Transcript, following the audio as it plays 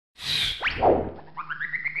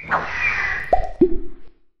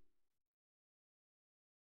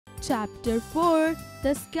Chapter 4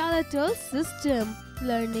 The Skeletal System.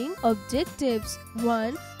 Learning Objectives.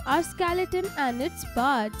 1. Our skeleton and its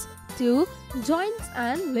parts. 2. Joints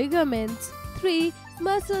and ligaments. 3.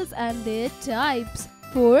 Muscles and their types.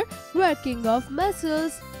 4. Working of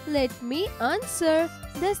muscles. Let me answer.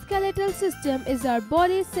 The skeletal system is our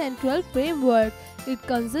body's central framework. It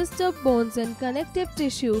consists of bones and connective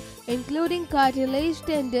tissue, including cartilage,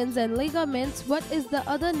 tendons, and ligaments. What is the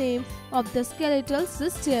other name of the skeletal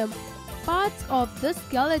system? Parts of the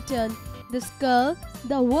skeleton: the skull,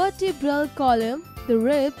 the vertebral column, the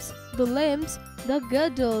ribs, the limbs, the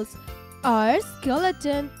girdles. Our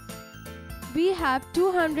skeleton. We have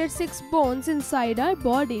 206 bones inside our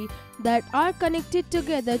body that are connected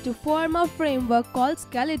together to form a framework called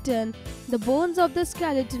skeleton. The bones of the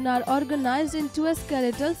skeleton are organized into a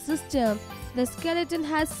skeletal system. The skeleton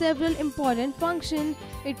has several important functions.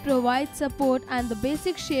 It provides support and the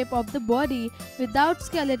basic shape of the body. Without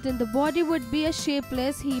skeleton, the body would be a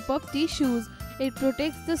shapeless heap of tissues. It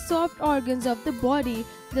protects the soft organs of the body.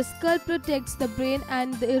 The skull protects the brain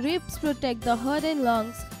and the ribs protect the heart and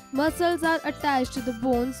lungs. Muscles are attached to the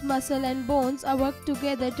bones. Muscle and bones are work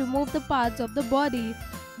together to move the parts of the body.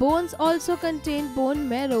 Bones also contain bone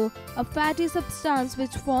marrow, a fatty substance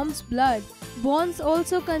which forms blood. Bones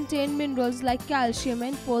also contain minerals like calcium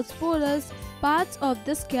and phosphorus. Parts of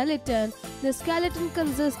the skeleton. The skeleton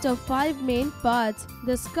consists of 5 main parts.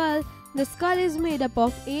 The skull. The skull is made up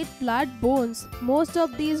of 8 flat bones. Most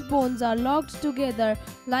of these bones are locked together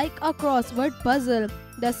like a crossword puzzle.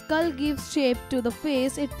 The skull gives shape to the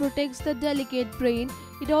face. It protects the delicate brain.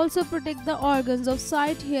 It also protects the organs of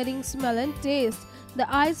sight, hearing, smell, and taste.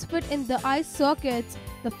 The eyes fit in the eye sockets.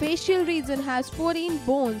 The facial region has 14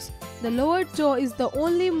 bones. The lower jaw is the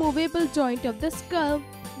only movable joint of the skull.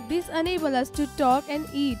 These enable us to talk and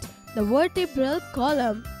eat. The vertebral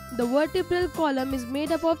column. The vertebral column is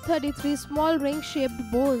made up of 33 small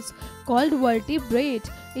ring-shaped bones called vertebrae.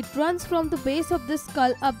 It runs from the base of the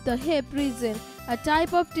skull up the hip region. A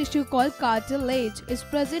type of tissue called cartilage is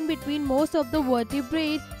present between most of the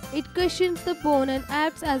vertebrae. It cushions the bone and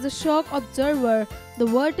acts as a shock absorber. The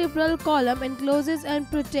vertebral column encloses and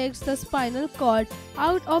protects the spinal cord.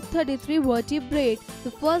 Out of 33 vertebrae,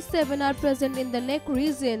 the first 7 are present in the neck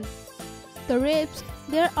region. The ribs.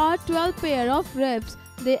 There are 12 pairs of ribs.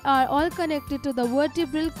 They are all connected to the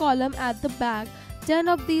vertebral column at the back. 10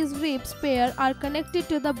 of these ribs pair are connected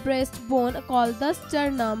to the breastbone called the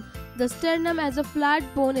sternum. The sternum has a flat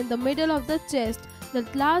bone in the middle of the chest. The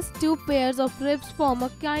last 2 pairs of ribs form a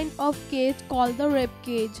kind of cage called the rib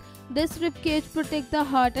cage. This rib cage protects the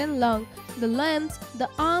heart and lung. The limbs, the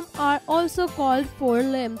arm, are also called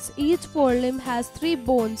forelimbs. Each forelimb has 3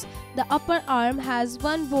 bones. The upper arm has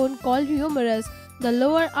 1 bone called humerus. The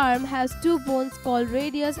lower arm has 2 bones called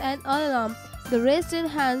radius and ulna. The wrist and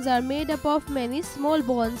hands are made up of many small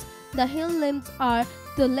bones. The hind limbs are.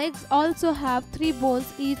 The legs also have 3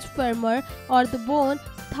 bones. Each femur or the bone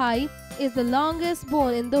thigh is the longest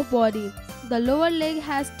bone in the body. The lower leg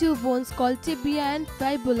has 2 bones called tibia and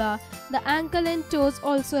fibula. The ankle and toes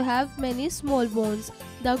also have many small bones.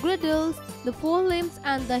 The girdles, the forelimbs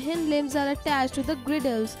and the hind limbs are attached to the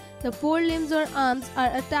girdles. The forelimbs or arms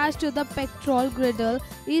are attached to the pectoral girdle.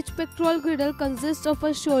 Each pectoral girdle consists of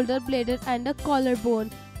a shoulder blade and a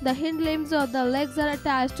collarbone. The hind limbs or the legs are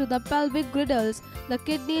attached to the pelvic girdles. The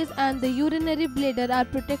kidneys and the urinary bladder are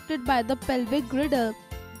protected by the pelvic girdle.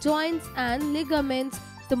 Joints and ligaments.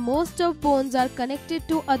 The most of bones are connected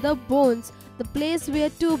to other bones. The place where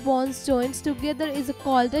 2 bones join together is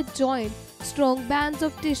called a joint. Strong bands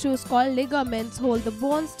of tissues called ligaments hold the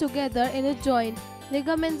bones together in a joint.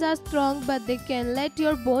 Ligaments are strong but they can let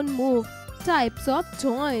your bone move. Types of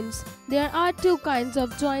joints. There are 2 kinds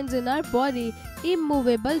of joints in our body.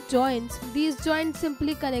 Immovable joints. These joints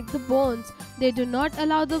simply connect the bones. They do not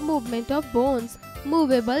allow the movement of bones.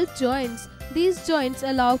 Movable joints. These joints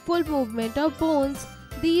allow full movement of bones.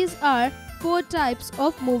 These are 4 types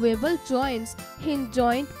of movable joints: hinge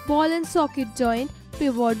joint, ball and socket joint,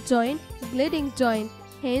 pivot joint, gliding joint.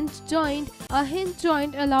 Hinge joint. A hinge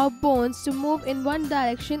joint allows bones to move in one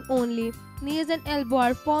direction only. Knees and elbow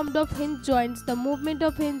are formed of hinge joints. The movement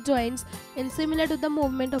of hinge joints is similar to the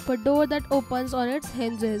movement of a door that opens on its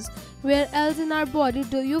hinges. Where else in our body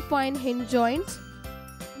do you find hinge joints?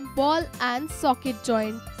 Ball and socket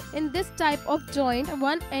joint. In this type of joint,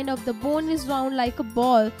 one end of the bone is round like a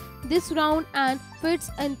ball. This round end fits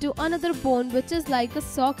into another bone which is like a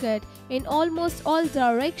socket. In almost all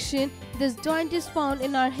directions, this joint is found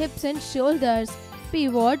in our hips and shoulders.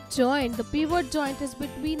 Pivot joint. The pivot joint is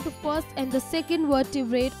between the first and the second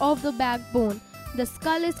vertebrae of the backbone. The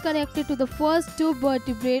skull is connected to the first two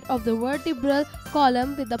vertebrae of the vertebral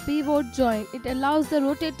column with a pivot joint. It allows the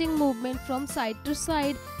rotating movement from side to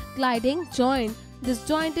side. Gliding joint. This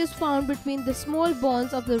joint is found between the small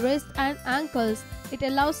bones of the wrist and ankles. It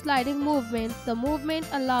allows sliding movement. The movement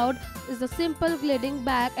allowed is a simple gliding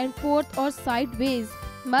back and forth or sideways.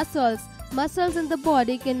 Muscles. Muscles in the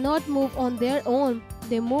body cannot move on their own.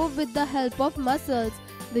 They move with the help of muscles.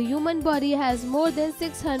 The human body has more than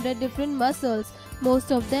 600 different muscles.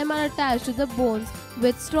 Most of them are attached to the bones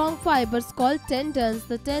with strong fibers called tendons.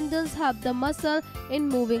 The tendons help the muscle in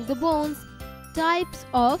moving the bones. Types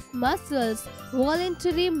of muscles.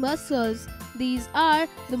 Voluntary muscles. These are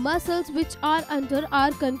the muscles which are under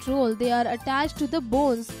our control. They are attached to the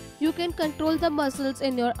bones. You can control the muscles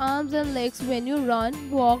in your arms and legs when you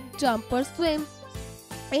run, walk, jump or swim.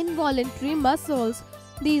 Involuntary muscles.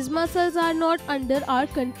 These muscles are not under our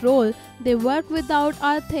control. They work without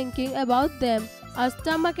our thinking about them. Our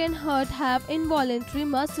stomach and heart have involuntary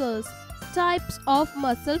muscles. Types of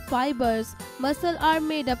muscle fibers. Muscles are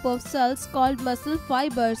made up of cells called muscle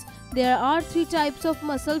fibers. There are 3 types of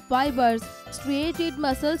muscle fibers. Striated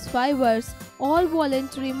muscle fibers. All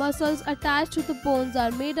voluntary muscles attached to the bones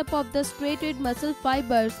are made up of the striated muscle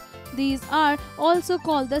fibers. These are also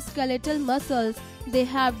called the skeletal muscles. They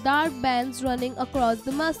have dark bands running across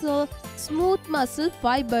the muscle. Smooth muscle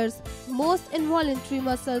fibers. Most involuntary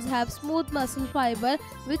muscles have smooth muscle fiber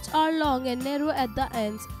which are long and narrow at the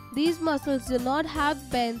ends. These muscles do not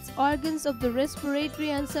have bends. Organs of the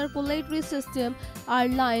respiratory and circulatory system are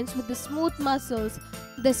lined with the smooth muscles.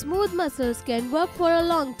 The smooth muscles can work for a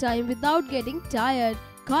long time without getting tired.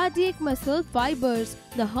 Cardiac muscle fibers.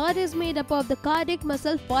 The heart is made up of the cardiac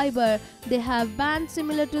muscle fiber. They have bands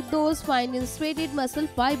similar to those found in striated muscle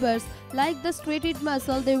fibers. Like the striated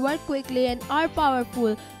muscle, they work quickly and are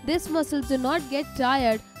powerful. These muscles do not get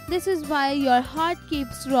tired. This is why your heart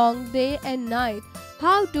keeps strong day and night.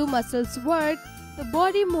 How do muscles work? The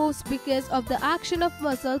body moves because of the action of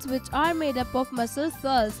muscles which are made up of muscle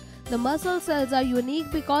cells. The muscle cells are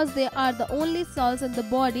unique because they are the only cells in the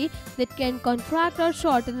body that can contract or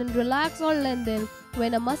shorten and relax or lengthen.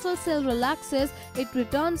 When a muscle cell relaxes, it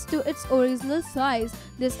returns to its original size.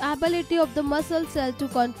 This ability of the muscle cell to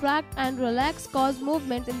contract and relax causes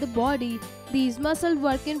movement in the body. These muscles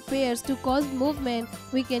work in pairs to cause movement.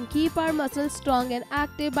 We can keep our muscles strong and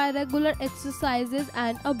active by regular exercises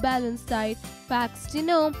and a balanced diet. Facts to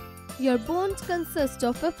know. Your bones consist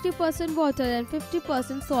of 50% water and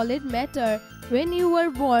 50% solid matter. When you were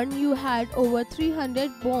born, you had over 300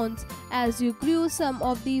 bones. As you grew, some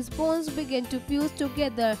of these bones began to fuse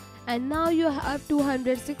together, and now you have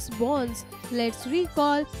 206 bones. Let's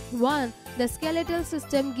recall. 1. The skeletal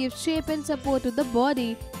system gives shape and support to the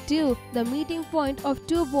body. 2. The meeting point of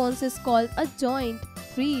two bones is called a joint.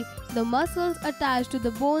 3. The muscles attached to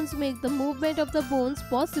the bones make the movement of the bones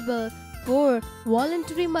possible. 4.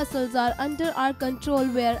 Voluntary muscles are under our control,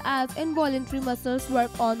 whereas involuntary muscles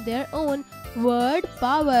work on their own. Word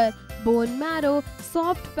power. Bone marrow,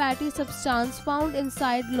 soft fatty substance found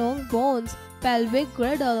inside long bones. Pelvic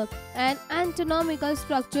girdle, an anatomical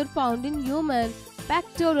structure found in human.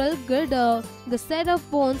 Pectoral girdle, the set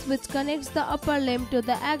of bones which connects the upper limb to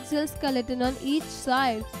the axial skeleton on each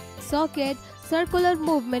side. Socket, circular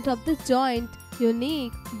movement of the joint.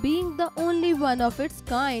 Unique, being the only one of its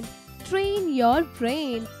kind. Train your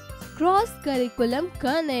brain. Cross curriculum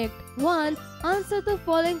connect. 1. Answer the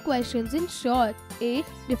following questions in short. A.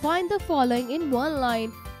 Define the following in one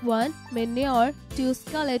line. 1. Manure. 2.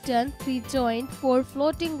 Skeleton. 3. Joint. 4.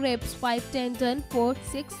 Floating ribs. 5. Tendon. 4.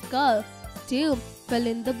 6. Skull. 2. Fill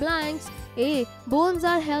in the blanks. A. Bones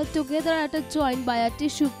are held together at a joint by a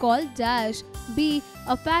tissue called dash. B.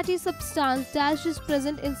 A fatty substance dash is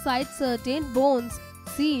present inside certain bones.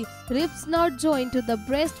 C. Ribs not joined to the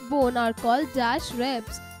breastbone are called dash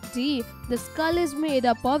ribs. D. The skull is made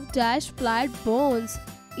up of dash flat bones.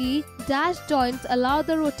 E. Dash joints allow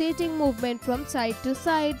the rotating movement from side to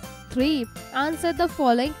side. 3. Answer the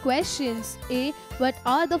following questions. A. What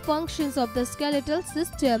are the functions of the skeletal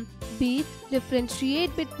system? B.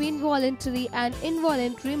 Differentiate between voluntary and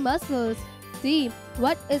involuntary muscles. C.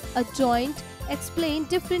 What is a joint? Explain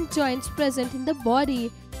different joints present in the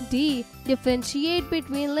body. D. Differentiate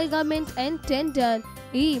between ligament and tendon.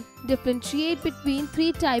 E. Differentiate between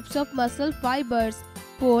 3 types of muscle fibers.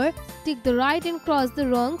 4. Tick the right and cross the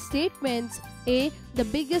wrong statements. A. The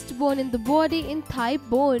biggest bone in the body in thigh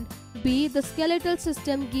bone. B. The skeletal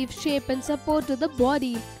system gives shape and support to the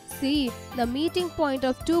body. C. The meeting point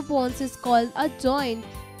of two bones is called a joint.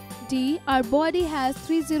 D. Our body has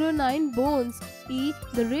 309 bones. E.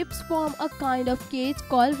 The ribs form a kind of cage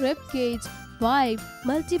called rib cage. 5.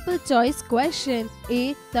 Multiple choice question.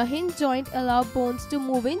 A. The hinge joint allow bones to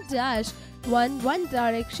move in dash 1. 1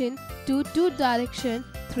 direction, 2. 2 direction,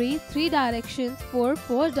 3. 3 directions, 4.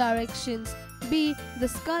 4 directions. B. The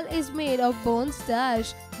skull is made of bones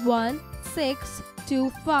dash 1. 6,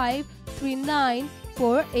 2. 5, 3. 9,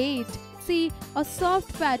 4. 8. C. A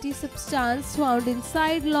soft fatty substance found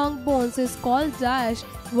inside long bones is called dash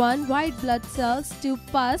 1. White blood cells, 2.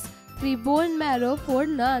 Pus, 3. Bone marrow, 4.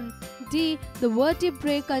 None. D. The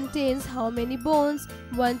vertebrae contains how many bones?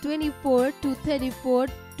 124, 234,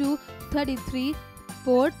 233,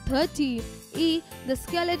 430. E. The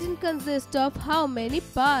skeleton consists of how many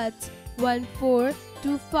parts? 1, 4,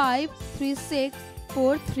 2, 5, 3, 6,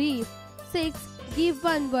 4, 3. 6. Give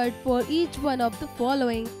one word for each one of the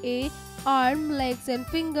following. A. Arm, legs and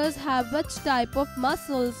fingers have which type of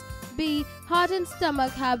muscles? B. Heart and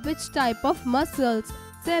stomach have which type of muscles?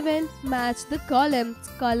 7. Match the columns.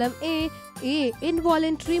 Column A.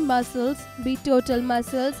 Involuntary muscles. B. Total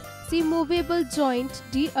muscles. C. Movable joint.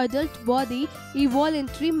 D. Adult body. E.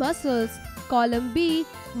 Voluntary muscles. Column B.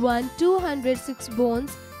 1. 206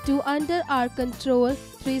 bones. 2. Under our control.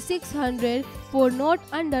 3. 600. 4. Not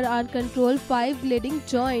under our control. 5. Bleeding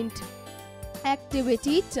joint.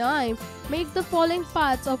 Activity time. Make the following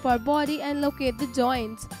parts of our body and locate the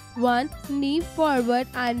joints. 1. Knee forward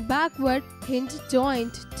and backward hinge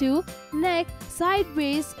joint. 2. Neck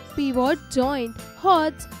sideways pivot joint.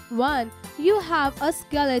 Odds 1. You have a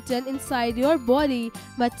skeleton inside your body,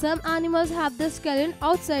 but some animals have the skeleton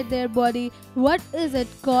outside their body. What is it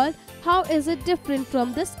called? How is it different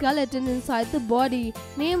from the skeleton inside the body?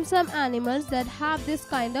 Name some animals that have this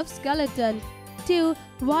kind of skeleton. 2.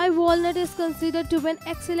 Why walnut is considered to be an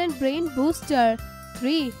excellent brain booster?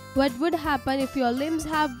 3. What would happen if your limbs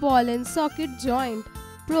have ball and socket joint?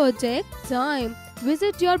 Project time.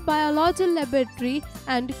 Visit your biology laboratory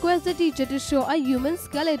and request the teacher to show a human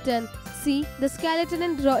skeleton. See the skeleton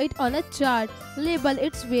and draw it on a chart. Label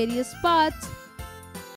its various parts.